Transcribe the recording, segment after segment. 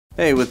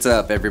Hey, what's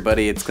up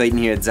everybody? It's Clayton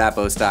here at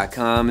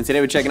Zappos.com, and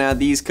today we're checking out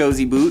these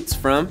cozy boots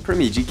from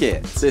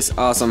Primigi&reg. This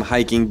awesome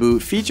hiking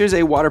boot features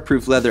a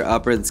waterproof leather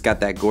upper that's got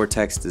that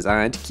Gore-Tex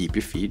design to keep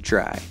your feet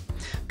dry.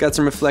 Got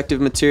some reflective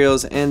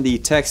materials and the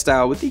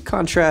textile with the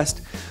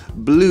contrast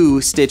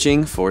blue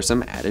stitching for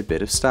some added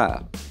bit of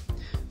style.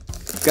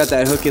 Got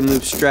that hook and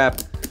loop strap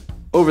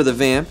over the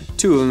vamp,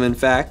 two of them in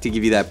fact, to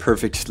give you that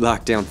perfect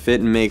lockdown fit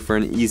and make for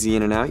an easy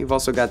in and out. You've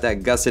also got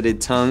that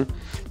gusseted tongue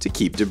to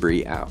keep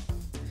debris out.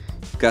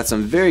 Got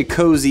some very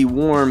cozy,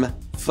 warm,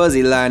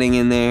 fuzzy lining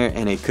in there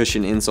and a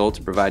cushion insole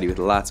to provide you with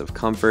lots of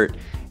comfort.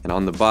 And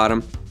on the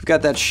bottom, we've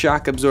got that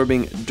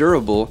shock-absorbing,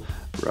 durable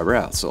rubber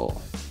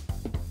outsole.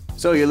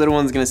 So your little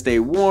one's gonna stay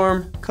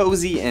warm,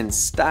 cozy, and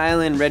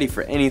styling, ready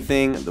for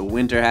anything the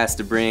winter has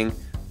to bring.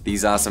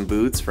 These awesome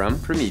boots from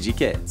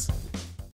Primigi&reg.